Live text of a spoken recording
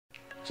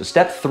So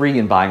step 3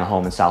 in buying a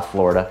home in South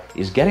Florida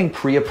is getting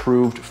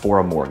pre-approved for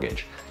a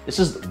mortgage. This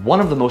is one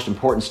of the most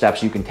important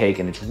steps you can take,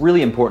 and it's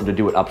really important to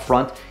do it up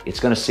front.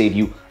 It's gonna save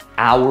you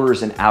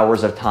hours and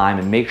hours of time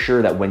and make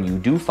sure that when you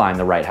do find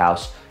the right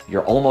house,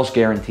 you're almost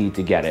guaranteed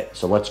to get it.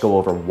 So let's go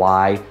over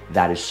why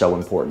that is so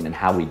important and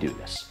how we do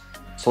this.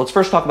 So let's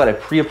first talk about a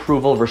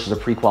pre-approval versus a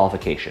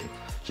pre-qualification.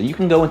 So you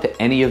can go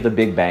into any of the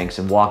big banks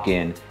and walk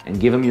in and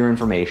give them your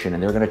information,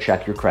 and they're gonna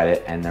check your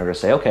credit, and they're gonna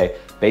say, okay,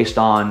 based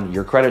on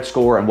your credit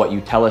score and what you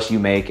tell us you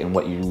make and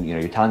what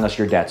you're telling us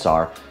your debts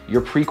are,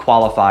 you're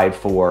pre-qualified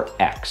for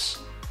X.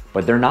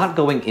 But they're not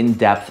going in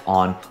depth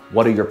on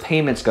what are your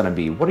payments gonna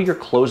be, what are your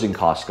closing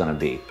costs gonna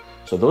be.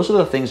 So those are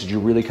the things that you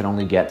really can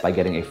only get by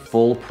getting a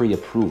full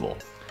pre-approval.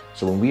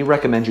 So when we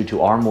recommend you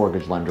to our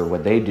mortgage lender,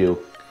 what they do,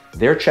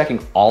 they're checking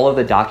all of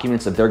the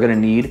documents that they're gonna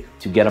need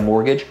to get a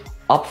mortgage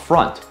up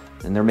front.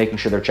 And they're making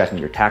sure they're checking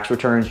your tax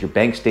returns, your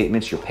bank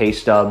statements, your pay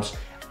stubs,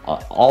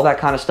 all that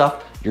kind of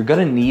stuff. You're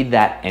gonna need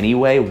that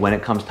anyway when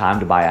it comes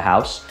time to buy a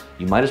house.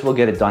 You might as well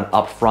get it done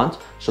up front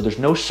so there's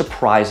no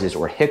surprises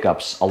or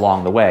hiccups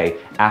along the way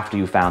after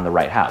you found the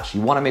right house. You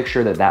wanna make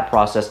sure that that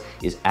process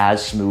is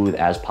as smooth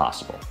as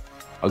possible.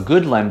 A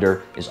good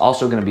lender is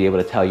also gonna be able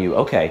to tell you,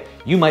 okay,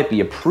 you might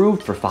be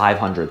approved for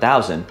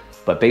 $500,000,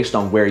 but based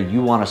on where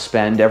you want to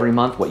spend every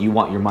month, what you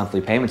want your monthly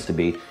payments to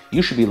be,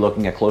 you should be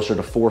looking at closer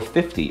to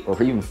 $450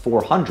 or even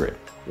 $400.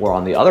 Or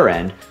on the other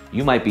end,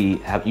 you might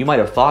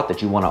have thought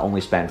that you want to only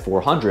spend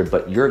 $400,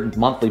 but your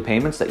monthly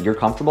payments that you're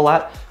comfortable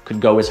at could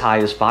go as high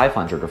as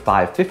 $500 or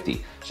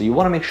 $550. So you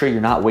want to make sure you're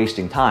not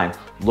wasting time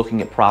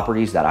looking at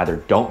properties that either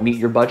don't meet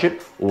your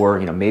budget, or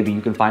maybe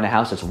you can find a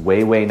house that's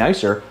way, way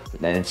nicer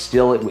and it's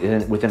still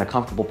within a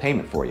comfortable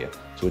payment for you.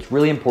 So it's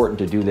really important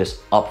to do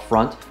this up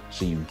front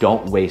so you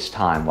don't waste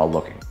time while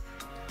looking.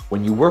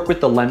 When you work with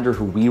the lender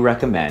who we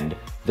recommend,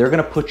 they're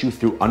gonna put you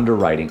through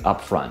underwriting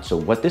up front. So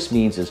what this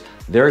means is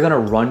they're gonna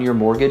run your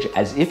mortgage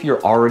as if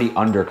you're already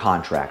under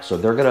contract. So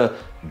they're gonna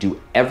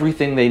do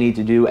everything they need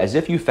to do as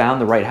if you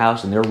found the right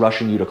house and they're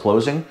rushing you to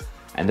closing,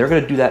 and they're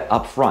gonna do that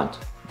up front.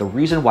 The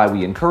reason why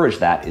we encourage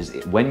that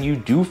is when you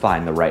do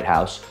find the right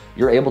house,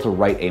 you're able to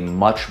write a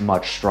much,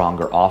 much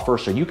stronger offer.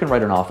 So you can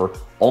write an offer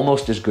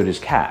almost as good as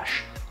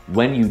cash.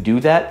 When you do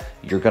that,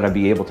 you're gonna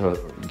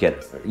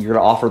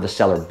offer the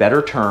seller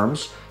better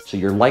terms, so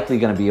you're likely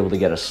gonna be able to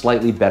get a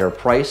slightly better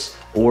price,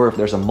 or if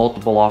there's a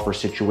multiple offer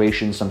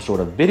situation, some sort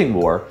of bidding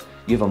war,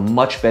 you have a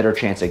much better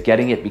chance at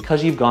getting it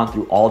because you've gone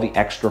through all the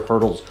extra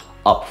hurdles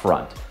up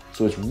front.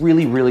 So it's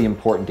really, really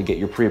important to get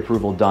your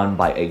pre-approval done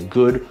by a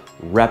good,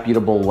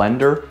 reputable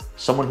lender,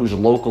 someone who's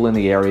local in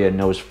the area,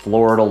 knows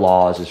Florida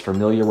laws, is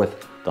familiar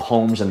with the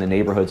homes and the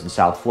neighborhoods in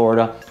South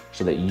Florida,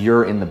 so that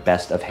you're in the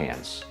best of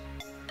hands.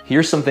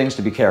 Here's some things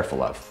to be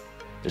careful of.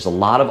 There's a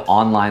lot of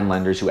online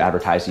lenders who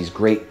advertise these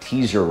great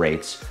teaser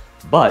rates,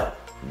 but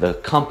the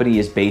company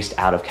is based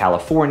out of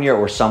California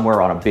or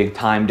somewhere on a big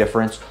time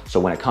difference. So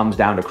when it comes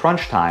down to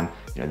crunch time,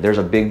 there's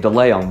a big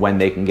delay on when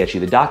they can get you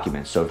the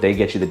documents. So if they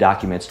get you the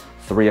documents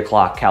 3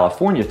 o'clock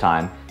California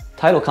time,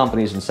 title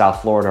companies in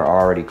South Florida are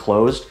already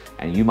closed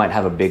and you might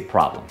have a big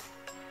problem.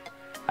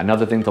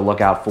 Another thing to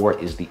look out for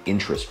is the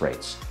interest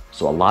rates.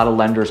 So a lot of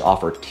lenders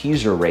offer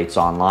teaser rates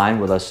online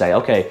where they'll say,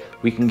 okay,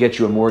 we can get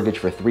you a mortgage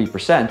for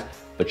 3%,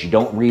 but you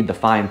don't read the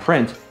fine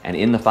print. And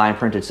in the fine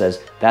print, it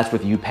says that's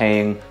with you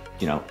paying,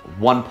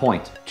 1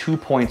 point, 2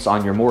 points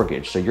on your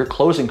mortgage. So your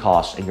closing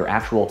costs and your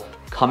actual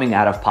coming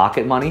out of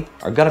pocket money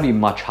are gonna be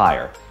much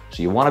higher.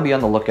 So you wanna be on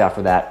the lookout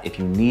for that. If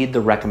you need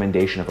the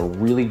recommendation of a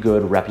really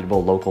good,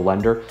 reputable local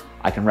lender,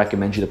 I can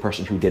recommend you the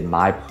person who did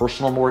my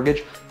personal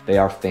mortgage. They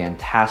are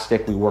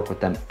fantastic. We work with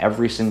them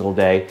every single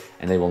day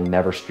and they will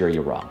never steer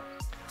you wrong.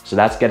 So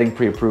that's getting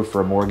pre-approved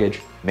for a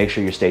mortgage. Make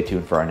sure you stay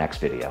tuned for our next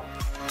video.